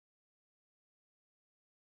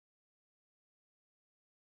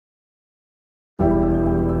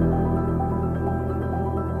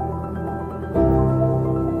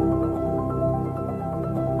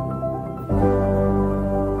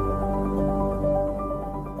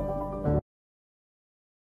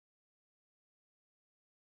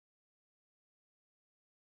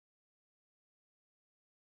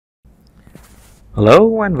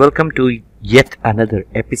Hello and welcome to yet another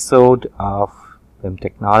episode of WIM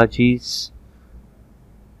Technologies.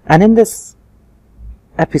 And in this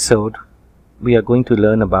episode, we are going to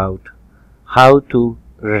learn about how to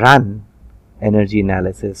run energy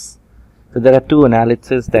analysis. So there are two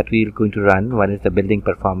analyses that we are going to run. One is the building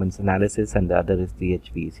performance analysis and the other is the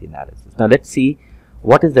HVAC analysis. Now let's see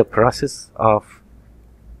what is the process of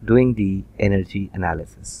doing the energy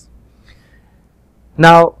analysis.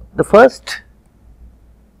 Now the first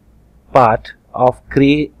part of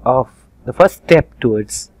the first step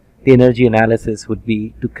towards the energy analysis would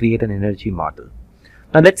be to create an energy model.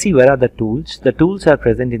 Now let's see where are the tools. The tools are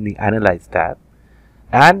present in the Analyze tab,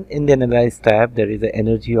 and in the Analyze tab there is an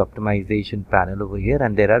energy optimization panel over here,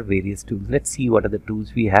 and there are various tools. Let's see what are the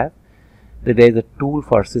tools we have. There is a tool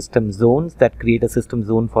for system zones that create a system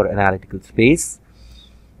zone for analytical space.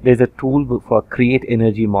 There is a tool for create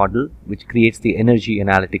energy model which creates the energy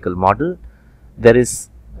analytical model. There is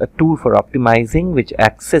a tool for optimizing which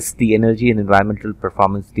access the energy and environmental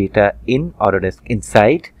performance data in Autodesk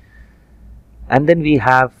Insight. And then we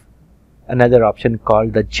have another option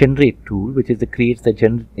called the generate tool, which is creates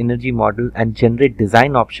the energy model and generate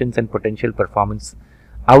design options and potential performance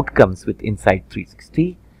outcomes with Insight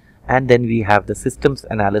 360. And then we have the systems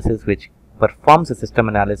analysis, which performs a system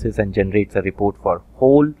analysis and generates a report for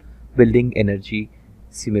whole building energy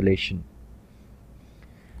simulation.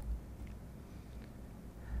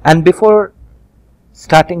 And before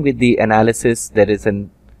starting with the analysis, there is an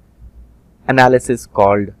analysis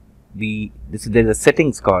called there is a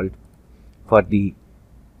settings called for the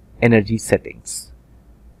energy settings.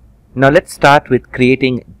 Now let's start with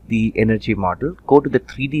creating the energy model. Go to the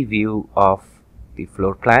 3D view of the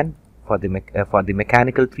floor plan for the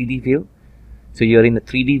mechanical 3D view. So you're in the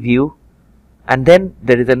 3D view, and then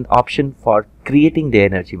there is an option for creating the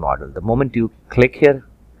energy model. The moment you click here,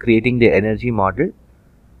 creating the energy model,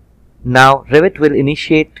 now Revit will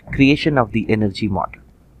initiate creation of the energy model.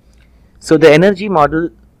 So the energy model,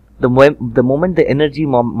 the moment the energy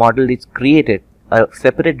model is created, a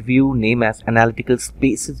separate view named as analytical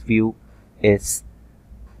spaces view is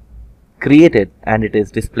created and it is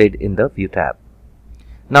displayed in the view tab.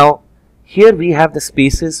 Now here we have the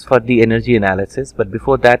spaces for the energy analysis, but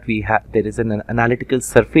before that there is an analytical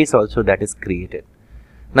surface also that is created.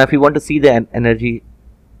 Now if you want to see the energy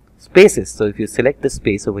spaces, so if you select the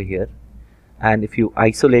space over here and if you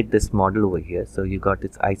isolate this model over here, so you got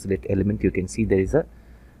its isolate element, you can see there is a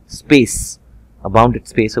space, a bounded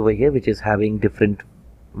space over here which is having different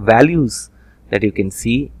values that you can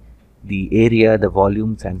see, the area, the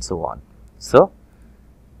volumes and so on. So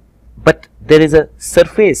but there is a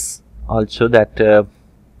surface also that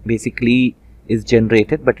basically is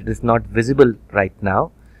generated, but it is not visible right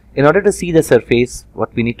now. In order to see the surface,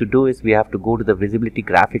 what we need to do is we have to go to the visibility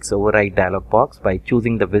graphics override dialog box by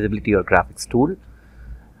choosing the visibility or graphics tool.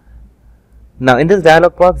 Now in this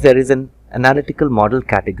dialog box there is an analytical model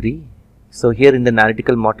category. So here in the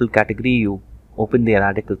analytical model category you open the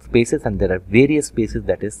analytical spaces and there are various spaces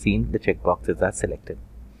that is seen. The checkboxes are selected.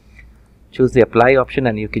 Choose the apply option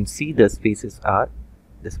and you can see the spaces are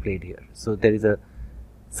displayed here. So there is a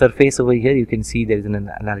surface over here. You can see there is an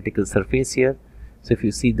analytical surface here. So if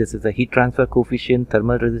you see, this is a heat transfer coefficient,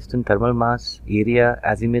 thermal resistance, thermal mass, area,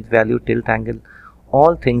 azimuth value, tilt angle,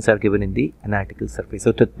 all things are given in the analytical surface.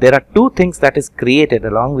 So there are two things that is created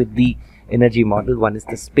along with the energy model. One is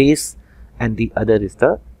the space and the other is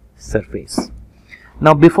the surface.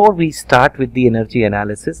 Now before we start with the energy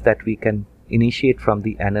analysis that we can initiate from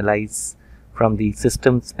the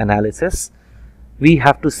systems analysis, we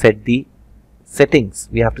have to set the settings.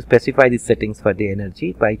 We have to specify the settings for the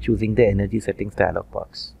energy by choosing the energy settings dialog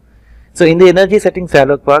box. So in the energy settings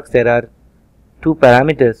dialog box there are two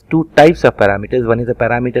types of parameters. One is a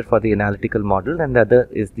parameter for the analytical model and the other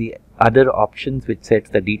is the other options which sets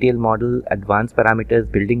the detail model, advanced parameters,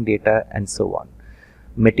 building data and so on,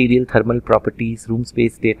 material thermal properties, room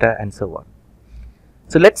space data and so on.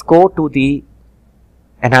 So let's go to the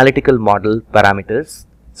analytical model parameters.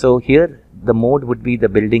 So here the mode would be the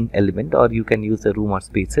building element, or you can use the room or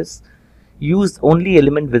spaces. Use only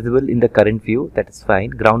element visible in the current view, that is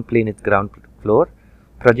fine. Ground plane is ground floor.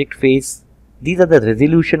 Project phase, these are the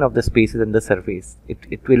resolution of the spaces and the surface.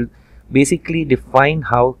 It will basically define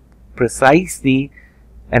how precise the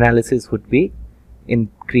analysis would be in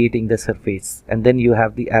creating the surface. And then you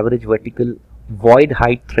have the average vertical void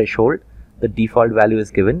height threshold, the default value is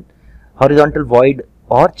given. Horizontal void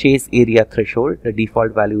or chase area threshold, the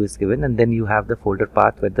default value is given, and then you have the folder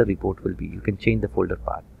path where the report will be. You can change the folder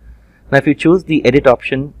path. Now if you choose the edit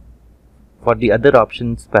option for the other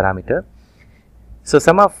options parameter, so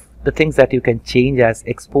some of the things that you can change as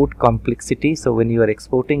export complexity. So when you are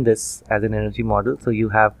exporting this as an energy model, so you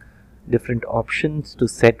have different options to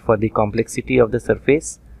set for the complexity of the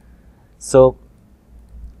surface. So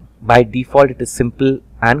by default it is simple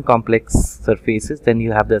and complex surfaces. Then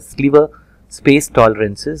you have the sliver space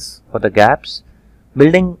tolerances for the gaps.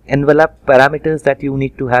 Building envelope parameters that you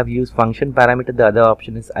need to have, use function parameter. The other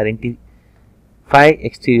option is identify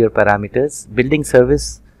exterior parameters. Building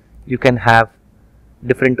service, you can have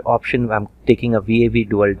different option. I'm taking a VAV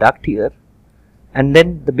dual duct here. And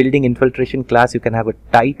then the building infiltration class, you can have a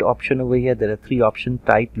tight option over here. There are three options: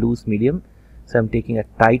 tight, loose, medium. So I'm taking a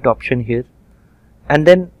tight option here. And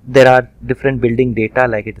then there are different building data,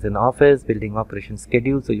 like it is an office, building operation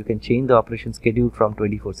schedule. So you can change the operation schedule from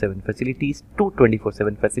 24/7 facilities to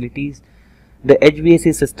 24/7 facilities. The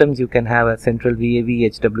HVAC systems, you can have a central VAV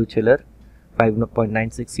HW chiller,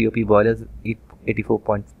 5.96 COP boilers,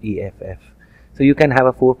 84 EFF. So you can have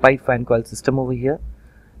a 4-pipe fan coil system over here.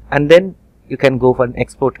 And then you can go for an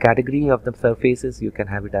export category of the surfaces. You can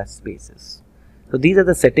have it as spaces. So these are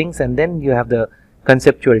the settings, and then you have the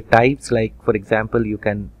conceptual types, like for example you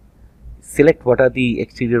can select what are the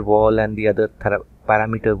exterior wall and the other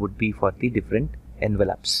parameter would be for the different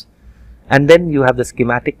envelopes. And then you have the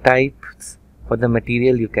schematic types for the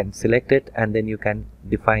material. You can select it, and then you can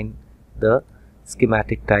define the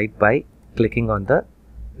schematic type by clicking on the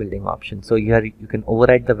building option. So here you can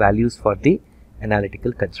override the values for the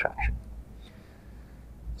analytical construction.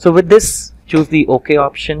 So with this, choose the OK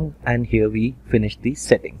option, and here we finish the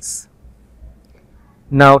settings.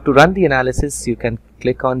 Now to run the analysis, you can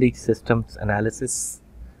click on the systems analysis.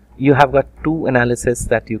 You have got two analyses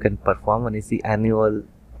that you can perform. One is the annual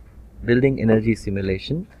building energy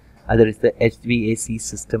simulation, other is the HVAC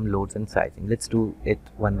system loads and sizing. Let's do it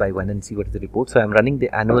one by one and see what is the report. So I'm running the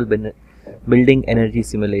annual building energy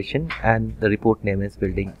simulation, and the report name is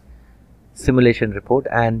building simulation report.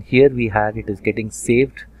 And here we have it is getting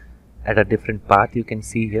saved at a different path. You can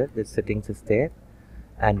see here the settings is there,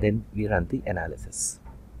 and then we run the analysis.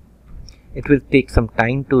 It will take some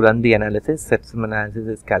time to run the analysis. System analysis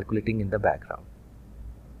is calculating in the background.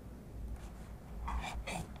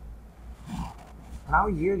 Now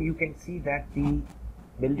here you can see that the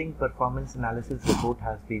building performance analysis report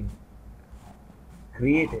has been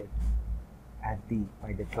created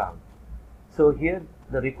by the cloud. So here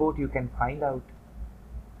the report you can find out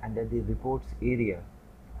under the reports area,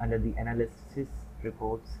 under the analysis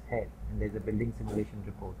reports head, and there is a building simulation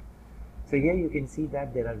report. So here you can see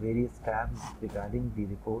that there are various tabs regarding the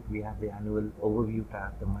report. We have the annual overview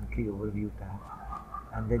tab, the monthly overview tab,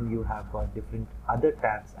 and then you have got different other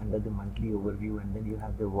tabs under the monthly overview, and then you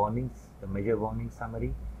have the warnings, the measure warning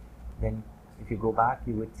summary. Then if you go back,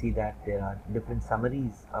 you would see that there are different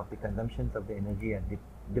summaries of the consumptions of the energy at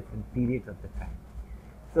different periods of the time.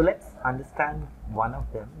 So let's understand one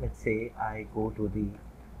of them. Let's say I go to the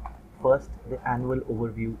first, the annual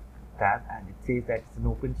overview tab, and it says that it's an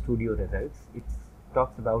open studio results. It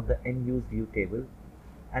talks about the end use view table,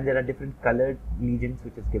 and there are different colored legends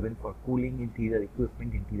which is given for cooling, interior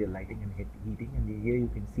equipment, interior lighting and heating. And here you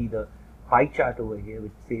can see the pie chart over here,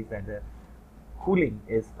 which says that the cooling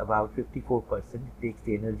is about 54%. It takes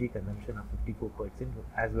the energy consumption of 54%,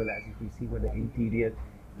 as well as if you see for the interior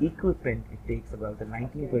equipment, it takes about the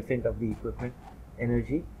 19% of the equipment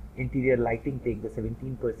energy. Interior lighting takes the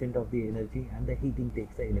 17% of the energy, and the heating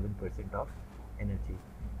takes the 11% of energy.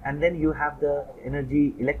 And then you have the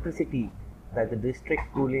energy electricity, that the district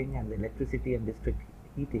cooling and the electricity and district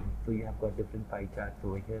heating. So you have got different pie charts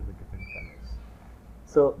over here with different colors.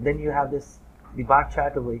 So then you have the bar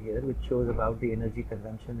chart over here, which shows about the energy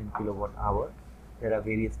consumption in kilowatt hour. There are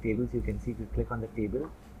various tables. You can see if you click on the table,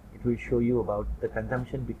 it will show you about the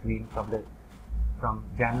consumption from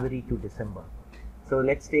January to December. So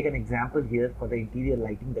let's take an example here for the interior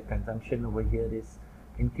lighting. The consumption over here is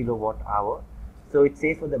in kilowatt hour. So it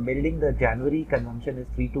says for the building, the January consumption is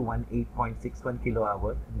 3218.61 kilo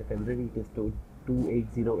hour, and the February it is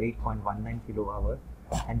 2808.19 kilo hour,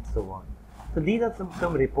 and so on. So these are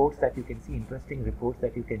some reports that you can see, interesting reports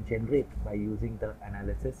that you can generate by using the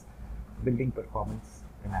analysis, building performance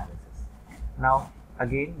analysis. Now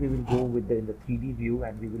again we will go with in the 3D view,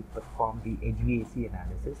 and we will perform the HVAC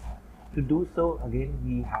analysis. To do so, again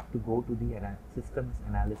we have to go to the systems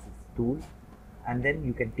analysis tool, and then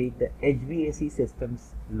you can take the HVAC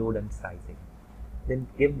systems load and sizing. Then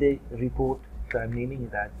give the report, so I'm naming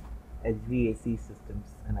it as HVAC systems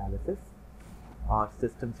analysis or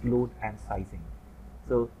systems load and sizing.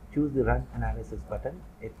 So choose the run analysis button.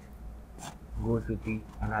 It goes with the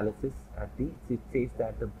analysis it says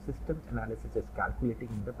that the systems analysis is calculating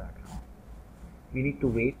in the background. We need to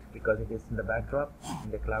wait because it is in the backdrop.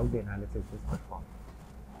 In the cloud, the analysis is performed.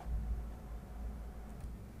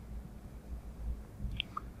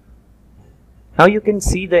 Now you can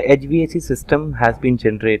see the HVAC system has been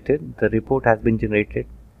generated. The report has been generated.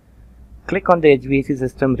 Click on the HVAC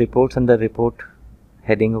system reports and the report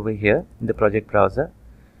heading over here in the project browser.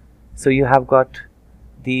 So you have got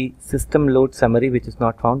the system load summary, which is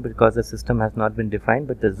not found because the system has not been defined,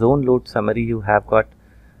 but the zone load summary, you have got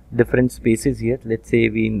different spaces here. Let's say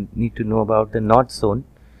we need to know about the north zone.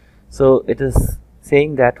 So it is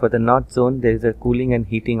saying that for the north zone there is a cooling and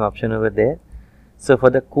heating option over there. So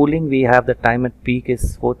for the cooling, we have the time at peak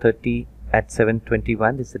is 4:30 at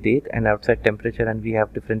 7:21 is the date, and outside temperature, and we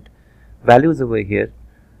have different values over here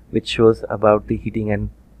which shows about the heating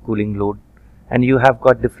and cooling load. And you have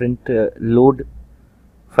got different load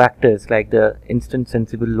factors like the instant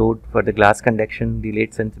sensible load for the glass conduction,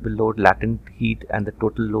 delayed sensible load, latent heat, and the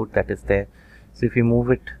total load that is there. So if you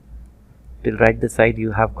move it till right the side,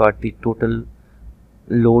 you have got the total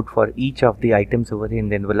load for each of the items over here in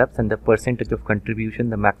the envelopes, and the percentage of contribution.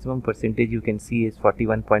 The maximum percentage you can see is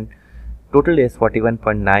 41 point, total is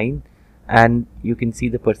 41.9, and you can see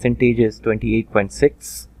the percentage is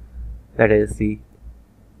 28.6, that is the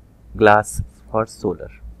glass for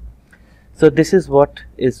solar. So this is what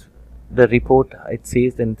is the report it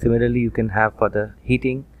says, and similarly you can have for the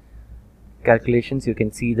heating calculations. You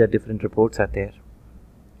can see the different reports are there.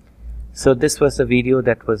 So this was a video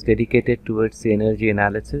that was dedicated towards the energy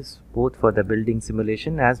analysis, both for the building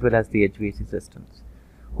simulation as well as the HVAC systems.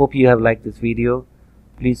 Hope you have liked this video.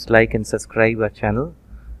 Please like and subscribe our channel,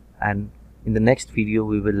 and in the next video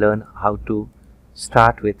we will learn how to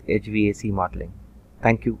start with HVAC modeling.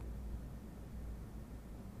 Thank you.